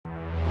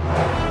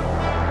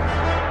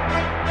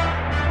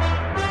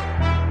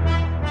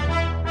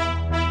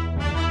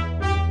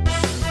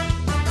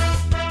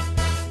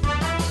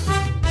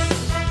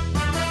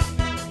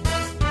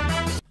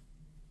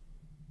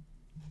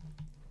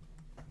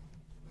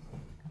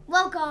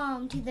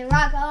welcome to the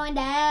Rocco and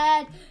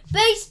Dad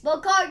Baseball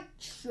Card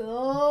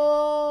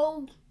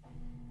Show.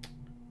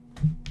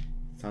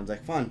 Sounds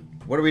like fun.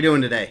 What are we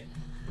doing today?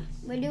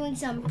 We're doing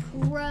some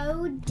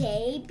pro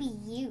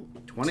debut.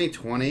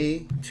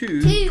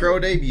 2022 pro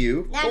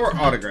debut. That's 4 right.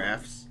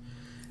 autographs.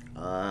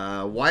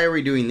 Why are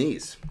we doing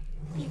these?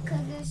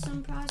 Because there's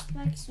some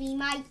prospects we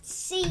might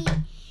see.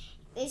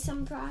 There's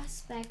some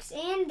prospects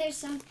and there's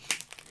some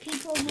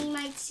people we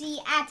might see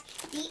at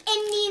the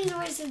Indians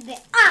versus the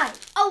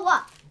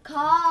Iowa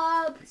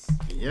Cubs.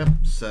 Yep,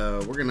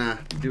 so we're going to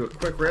do a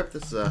quick rip.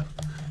 This is a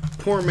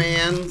poor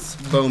man's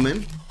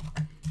Bowman.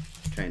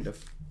 Kind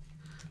of.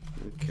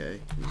 Okay,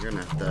 you're going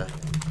to have to...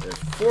 There's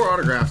 4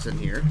 autographs in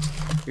here.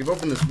 We've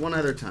opened this one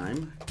other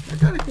time. They're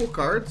kind of cool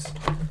cards.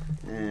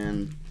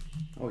 And...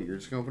 Oh, you're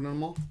just going to open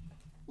them all?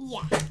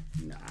 Yeah.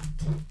 Not.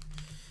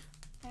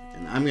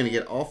 And I'm going to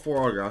get all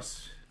 4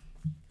 autographs.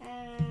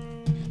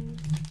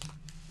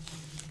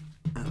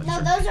 No,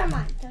 those are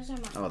mine. Those are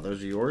mine. Oh,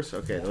 those are yours?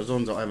 Okay, those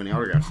ones don't have any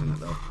autographs in it,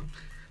 though.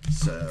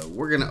 So,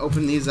 we're going to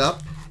open these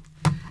up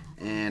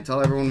and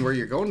tell everyone where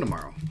you're going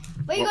tomorrow.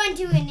 We're going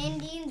to an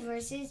Indians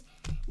versus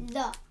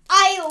the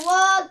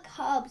Iowa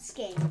Cubs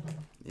game.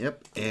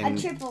 Yep. A And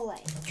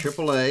AAA.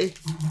 AAA.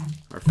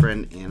 Our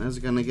friend Anna's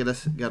going to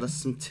got us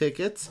some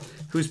tickets.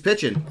 Who's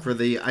pitching for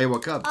the Iowa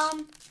Cubs?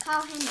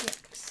 Kyle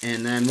Hendricks.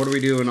 And then what are we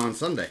doing on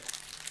Sunday?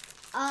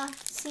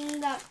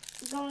 Seeing that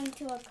going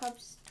to a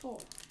Cubs tour.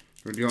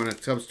 We're doing a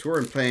Cubs tour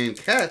and playing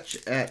catch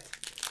at...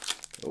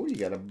 Oh, you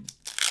got a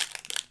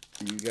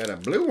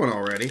blue one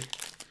already.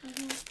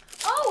 Mm-hmm.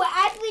 Oh,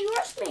 Adley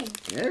Rushman.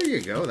 There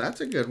you go.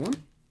 That's a good one.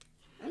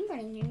 I'm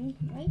putting him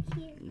right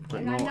here. You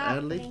putting And I'm all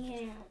not Adley? putting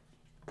him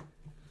out.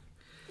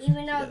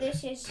 Even though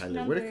this is Tyler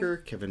number... Whitaker,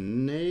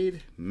 Kevin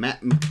Nade,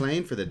 Matt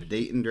McClain for the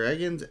Dayton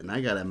Dragons, and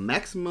I got a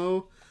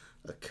Maximo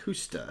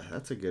Acosta.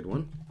 That's a good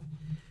one.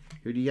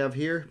 Who do you have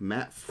here?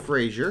 Matt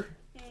Frazier.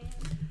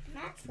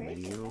 Matt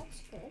Frazier,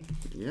 that's good.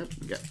 Yep,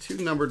 we got 2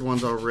 numbered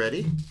ones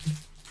already.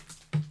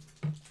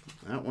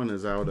 That one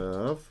is out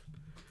of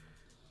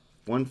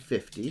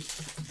 150.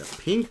 The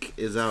pink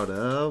is out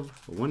of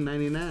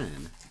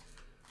 199.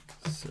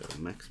 So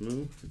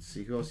Maximo. Let's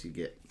see who else you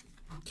get.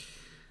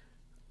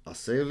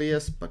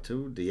 Arcelius,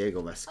 Batu,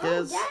 Diego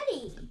Vasquez, Oh,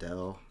 Daddy.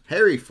 Adele,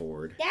 Harry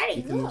Ford. Daddy,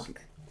 Ethan look. Wilson.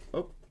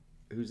 Oh,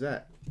 who's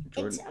that?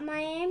 Jordan. It's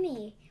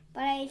Miami,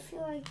 but I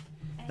feel like...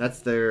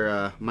 That's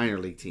their minor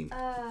league team.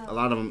 A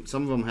lot of them,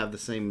 some of them have the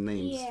same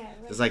names. Yeah.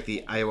 Just like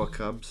the Iowa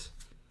Cubs.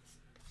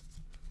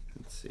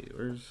 Let's see,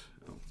 where's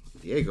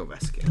Diego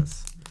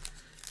Vasquez.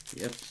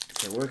 Yep.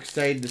 So we're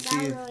excited to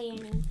see. Not really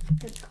any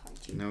good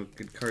cards. No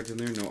good cards in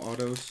there, no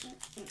autos.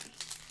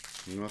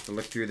 We'll have to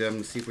look through them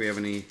to see if we have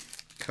any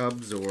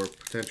Cubs or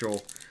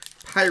potential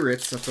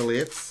Pirates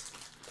affiliates.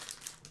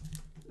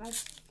 I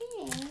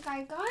think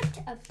I got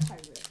a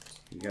pirate.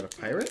 You got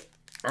a pirate?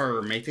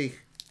 Or matey?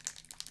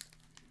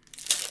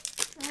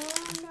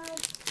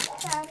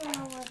 I don't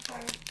know what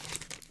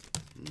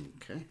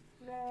Okay.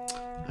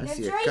 I it's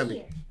see a right cubby.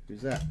 here.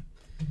 Who's that?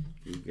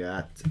 You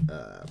got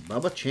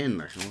Bubba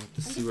Chandler. I'll have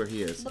to see where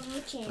he is.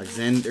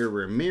 Alexander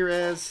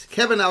Ramirez.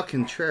 Kevin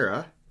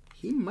Alcantara.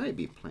 He might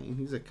be playing.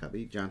 He's a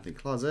cubby. Jonathan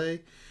Clause.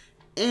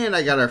 And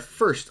I got our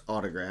first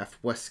autograph.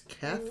 Wes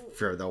Kath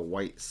for the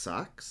White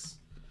Sox.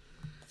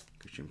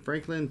 Christian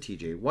Franklin.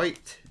 TJ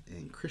White.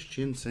 And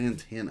Christian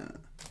Santana.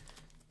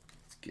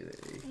 Let's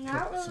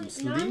get some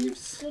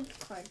sleeves. Good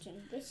cards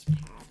in this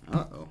pack.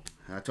 Uh-oh.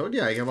 I told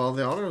you I have all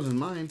the autos in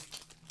mine.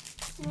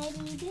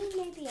 Maybe you do,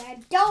 maybe I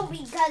don't,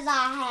 because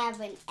I have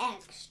an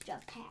extra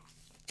pack.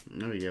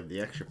 No, you have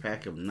the extra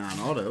pack of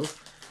non-auto.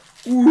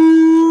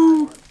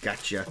 Ooh!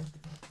 Gotcha.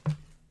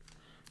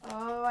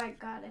 Oh, I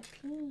got a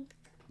pink.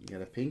 You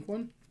got a pink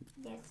one?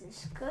 Yes,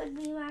 this could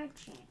be my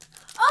chance.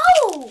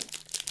 Oh!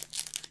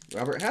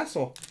 Robert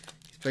Hassel.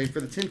 He's playing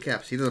for the Tin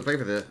Caps. He doesn't play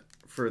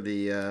for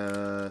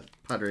the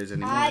Padres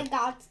anymore. I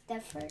got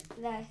the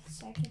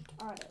second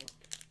auto.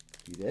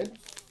 You did?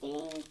 I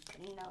think,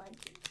 no, I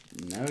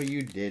didn't. No,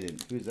 you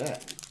didn't. Who's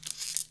that?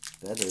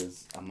 That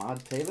is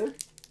Ahmad Taylor?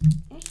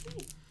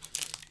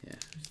 Yeah.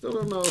 Still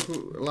don't know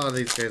who a lot of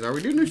these guys are.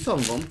 We do know some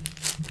of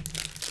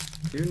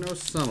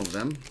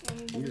them.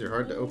 These are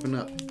hard to open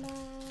up.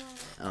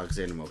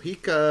 Alexander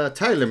Mojica,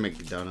 Tyler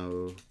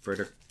McDonough,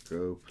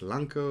 Federico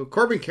Polanco,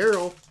 Corbin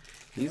Carroll.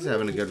 He's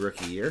having a good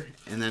rookie year.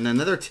 And then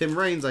another Tim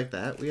Raines like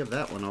that. We have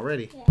that one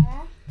already.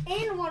 Yeah.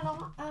 And one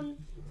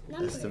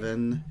numbered.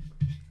 Estevan.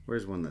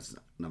 Where's one that's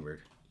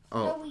numbered?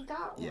 Oh, we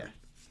got one. Yeah.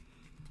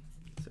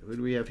 So who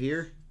do we have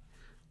here?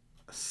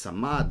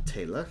 Samad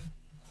Taylor.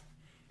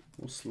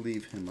 We'll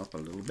sleeve him up a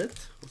little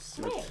bit.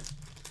 Wait.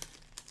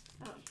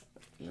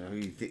 Who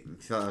you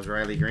thought it was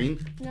Riley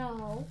Green?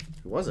 No.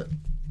 Who was it?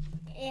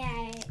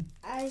 Yeah,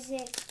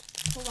 Isaac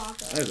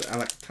Polanco. That was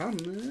Alec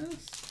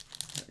Thomas.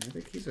 I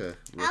think he's a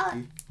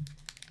rookie.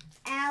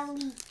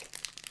 I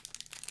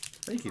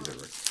think he's a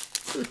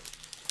rookie.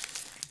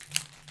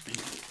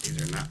 These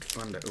are not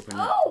fun to open.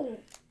 Oh!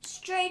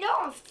 Straight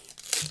off.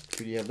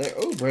 Who do you have there?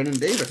 Oh, Brandon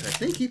Davis. I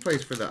think he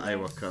plays for the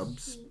Iowa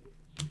Cubs.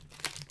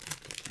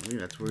 Maybe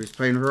that's where he's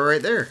playing for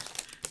right there.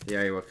 the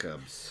Iowa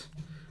Cubs.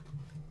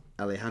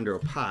 Alejandro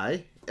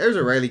Pai. There's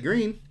a Riley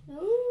Green.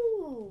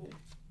 Ooh.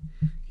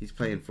 He's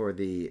playing for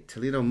the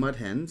Toledo Mud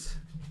Hens.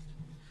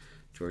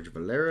 George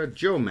Valera,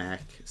 Joe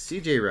Mack,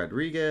 CJ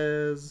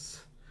Rodriguez,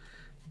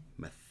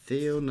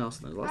 Mateo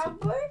Nelson. There's lots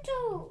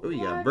Alberto. Oh,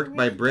 you got Brick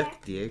by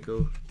Brick,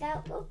 Diego.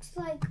 That looks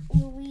like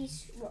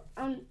Luis.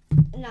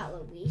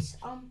 Not Luis.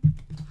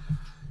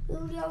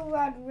 Julio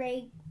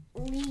Rodriguez's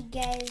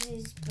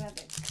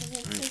brother, because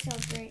it says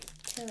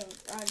Alberto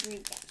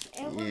Rodriguez.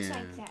 It looks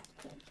like that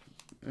kid.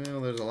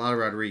 Well, there's a lot of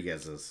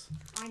Rodriguez's.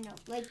 I know,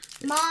 like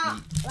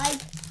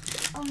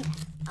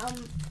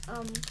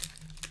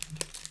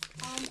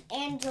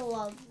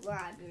Angela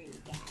Rodriguez.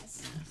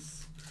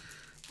 Yes.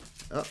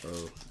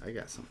 Uh-oh, I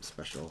got something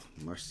special.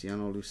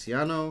 Marciano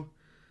Luciano,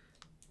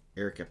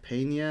 Erica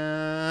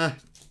Pena.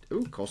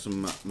 Ooh,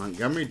 Colson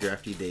Montgomery,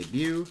 drafty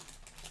debut.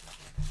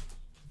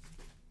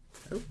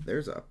 Oh,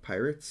 there's a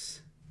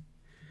Pirates.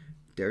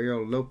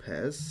 Dario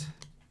Lopez.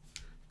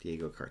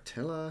 Diego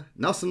Cartella.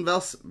 Nelson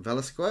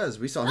Velasquez.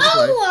 We saw him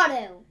play.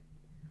 Auto!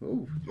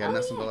 Oh, you got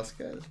Nelson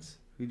Velasquez.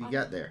 Who do you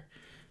got there?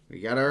 We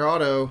got our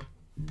auto.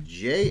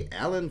 Jay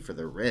Allen for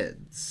the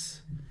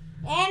Reds.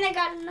 And I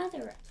got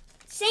another.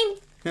 Same.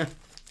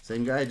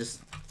 Same guy,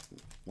 just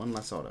one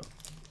less auto.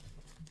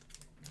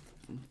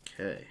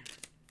 Okay.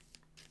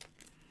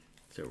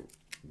 So,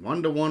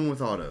 1-1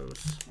 with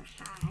autos.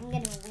 I'm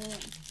going to win.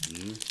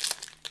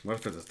 What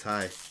if it's a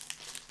tie?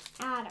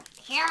 I don't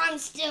care. I'm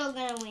still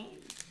going to win.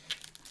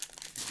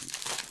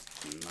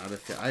 Not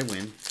if I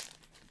win.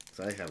 Because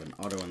I have an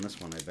auto in this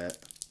one, I bet.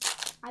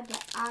 I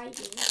bet I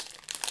do.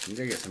 You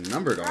gotta get some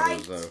numbered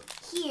autos, though.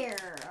 Here.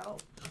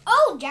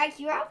 Oh,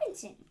 Jackie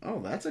Robinson.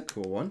 Oh, that's a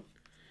cool one.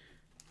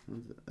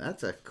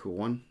 That's a cool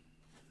one.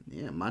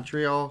 Yeah,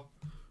 Montreal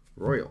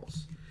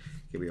Royals.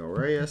 Gabriel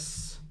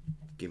Reyes,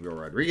 Gabriel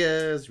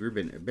Rodriguez,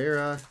 Ruben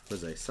Ibarra,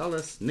 Jose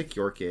Salas, Nick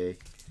Yorke,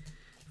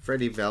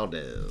 Freddie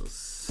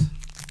Valdez.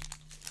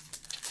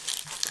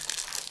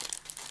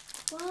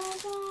 Was I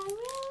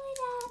really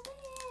that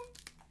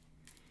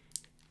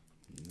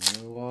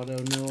bad? No auto,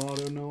 no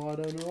auto, no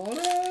auto, no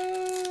auto.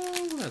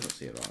 I don't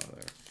see it all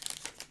there.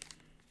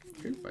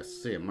 If I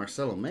see a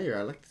Marcelo Mayer,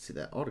 I'd like to see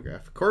that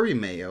autograph. Corey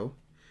Mayo,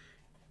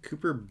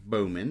 Cooper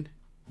Bowman,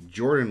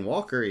 Jordan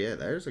Walker. Yeah,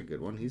 there's a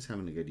good one. He's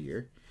having a good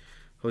year.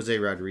 Jose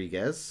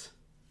Rodriguez,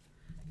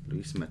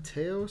 Luis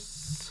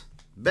Mateos,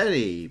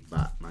 Betty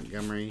Bot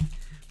Montgomery,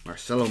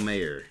 Marcelo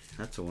Mayer.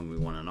 That's the one we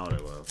want an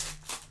auto of.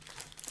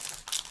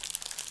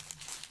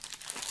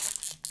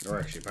 Or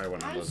actually, probably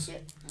one of those.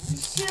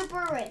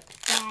 Super Rip,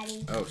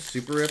 Daddy. Oh,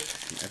 Super Rip?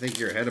 I think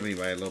you're ahead of me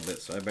by a little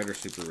bit, so I better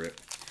Super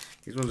Rip.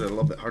 These ones are a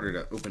little bit harder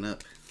to open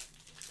up.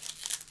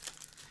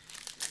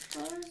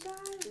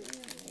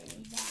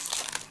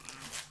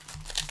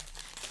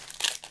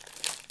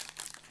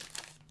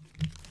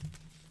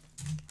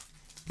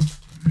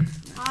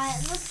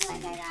 It looks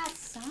like I got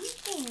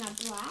something, a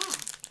black.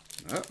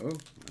 Uh-oh,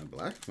 a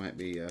black might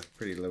be a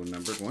pretty low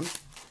numbered one.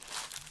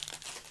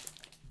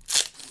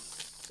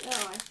 Oh,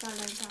 I thought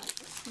I got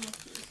the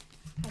Smokies.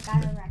 I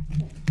got a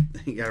raccoon.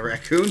 You got a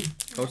raccoon?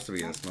 Supposed to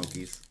be the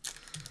Smokies.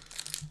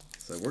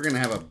 So we're going to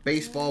have a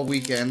baseball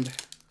weekend.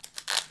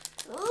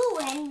 Ooh,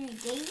 Henry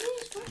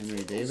Davis?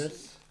 Henry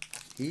Davis?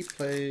 He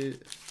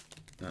played...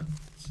 I'm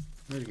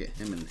going to get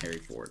him and Harry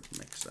Ford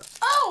mixed up.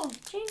 Oh,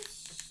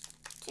 James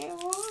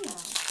Serrano.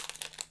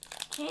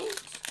 James.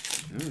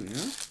 Oh,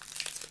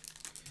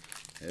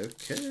 yeah?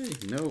 Okay.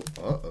 No.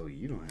 Uh-oh,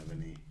 you don't have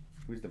any.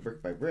 Who's the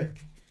Brick by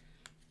Brick?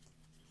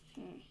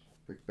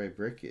 Brick by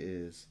Brick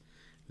is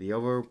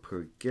Liovo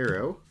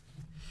Perguero.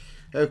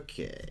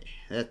 Okay,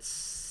 let's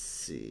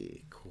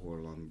see.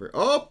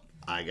 Oh,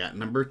 I got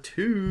number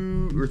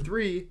 2 or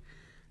 3.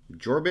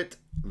 Jorbit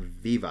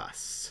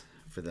Vivas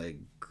for the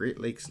Great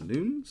Lakes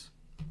Loons.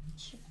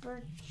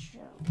 Chipper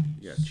Jones.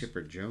 Yeah,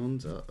 Chipper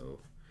Jones.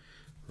 Uh-oh.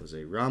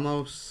 Jose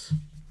Ramos.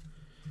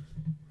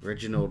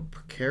 Reginald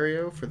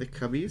Precario for the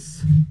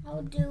Cubbies.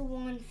 I'll do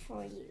one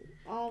for you.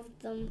 All of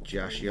them.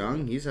 Josh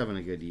Young, he's having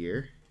a good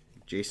year.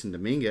 Jason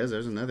Dominguez,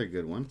 there's another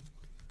good one.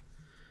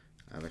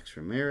 Alex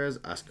Ramirez,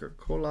 Oscar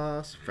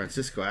Colas,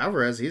 Francisco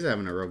Alvarez, he's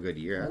having a real good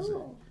year.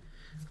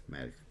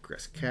 Matt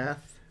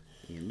Gresscath,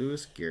 Ian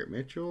Lewis, Garrett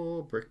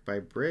Mitchell, Brick by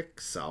Brick,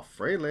 Sal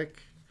Frelick.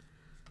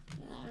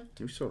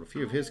 We sold a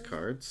few of his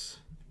cards.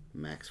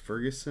 Max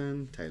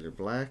Ferguson, Tyler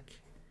Black,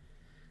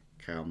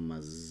 Kyle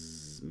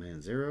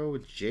Manzero,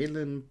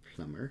 Jalen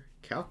Plummer,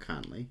 Cal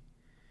Conley,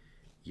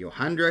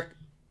 Johandrek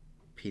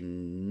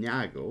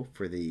Pinago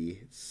for the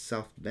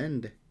South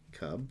Bend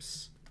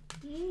Cubs.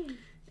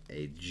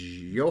 A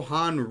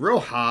Johan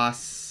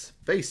Rojas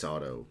base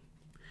auto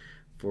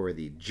for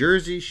the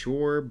Jersey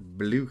Shore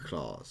Blue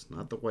Claws,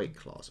 not the White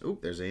Claws. Oh,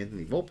 there's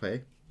Anthony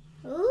Volpe.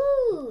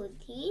 Ooh,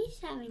 he's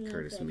having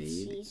Curtis a good Meade.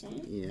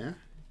 season. Yeah,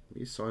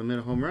 we saw him hit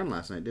a home run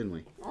last night, didn't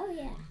we? Oh,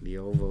 yeah.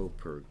 Liovo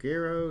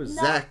Perguero,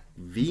 Zach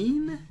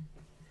Veen,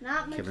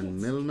 Not my Kevin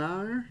kids.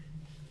 Milnar,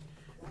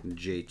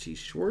 JT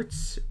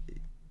Schwartz,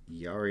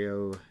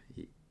 Yario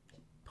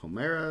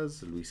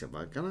Pomeras, Luisa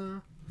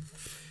Vagana,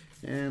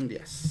 and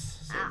yes,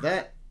 so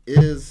that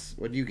is,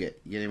 what do you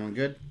get? You get anyone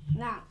good?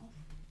 No.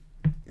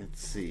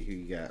 Let's see who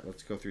you got.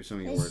 Let's go through some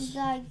of This yours. is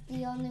like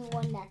the only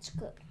one that's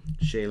good.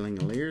 Shea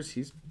Langoliers,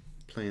 he's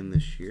playing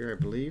this year, I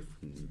believe.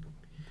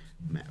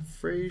 Matt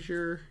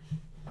Frazier,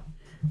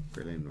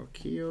 Berlin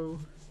Rocco,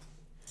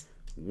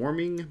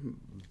 Warming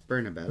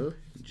Bernabel,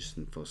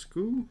 Justin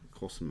Foscu,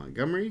 Colson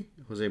Montgomery,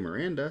 Jose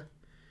Miranda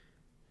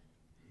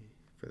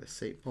for the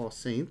St. Paul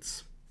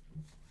Saints,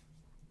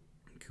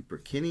 Cooper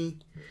Kinney,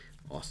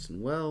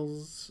 Austin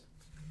Wells,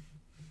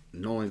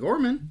 Nolan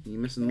Gorman. You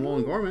missing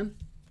Nolan Gorman?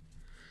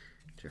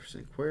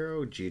 Jefferson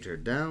Cuero, Jeter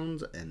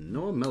Downs, and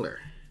Noah Miller.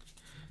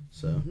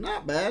 So,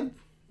 not bad.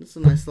 This is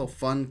a nice little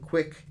fun,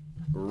 quick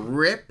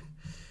rip.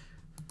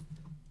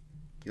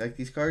 You like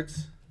these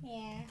cards?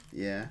 Yeah.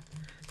 Yeah.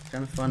 It's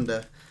kind of fun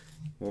to,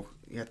 well,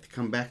 you have to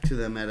come back to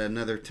them at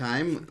another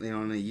time, you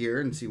know, in a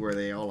year and see where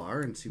they all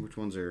are and see which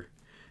ones are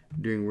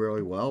doing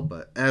really well.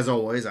 But as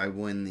always, I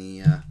win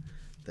the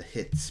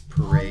hits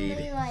parade.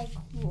 Only like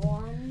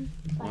one.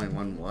 Only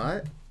one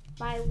what?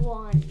 By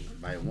one.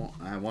 By one.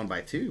 I won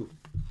by two.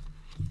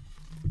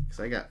 Because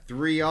I got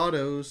 3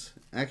 autos.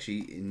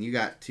 Actually, and you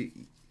got 2.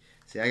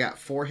 See, I got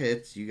 4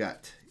 hits. You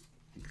got,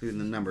 including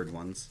the numbered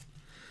ones.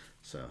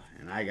 So,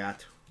 and you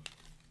got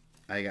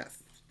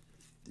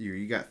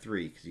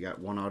 3 because you got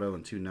 1 auto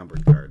and 2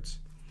 numbered cards.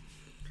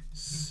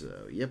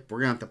 So, yep, we're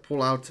going to have to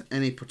pull out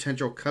any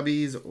potential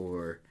Cubbies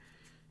or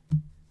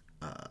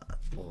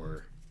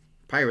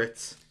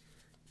Pirates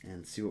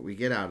and see what we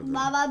get out of them.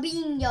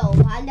 Bababino.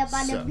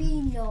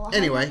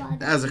 Anyway,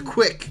 that was a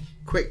quick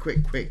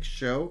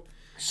show.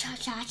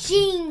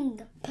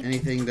 Cha-cha-ching.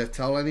 Anything to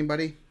tell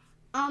anybody?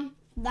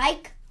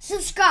 Like,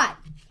 subscribe,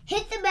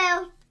 hit the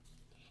bell,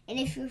 and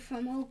if you're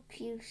from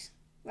Oakviews,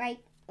 like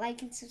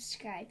and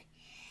subscribe.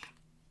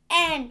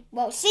 And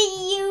we'll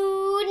see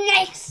you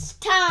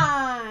next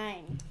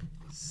time.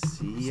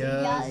 See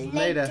ya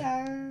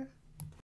later.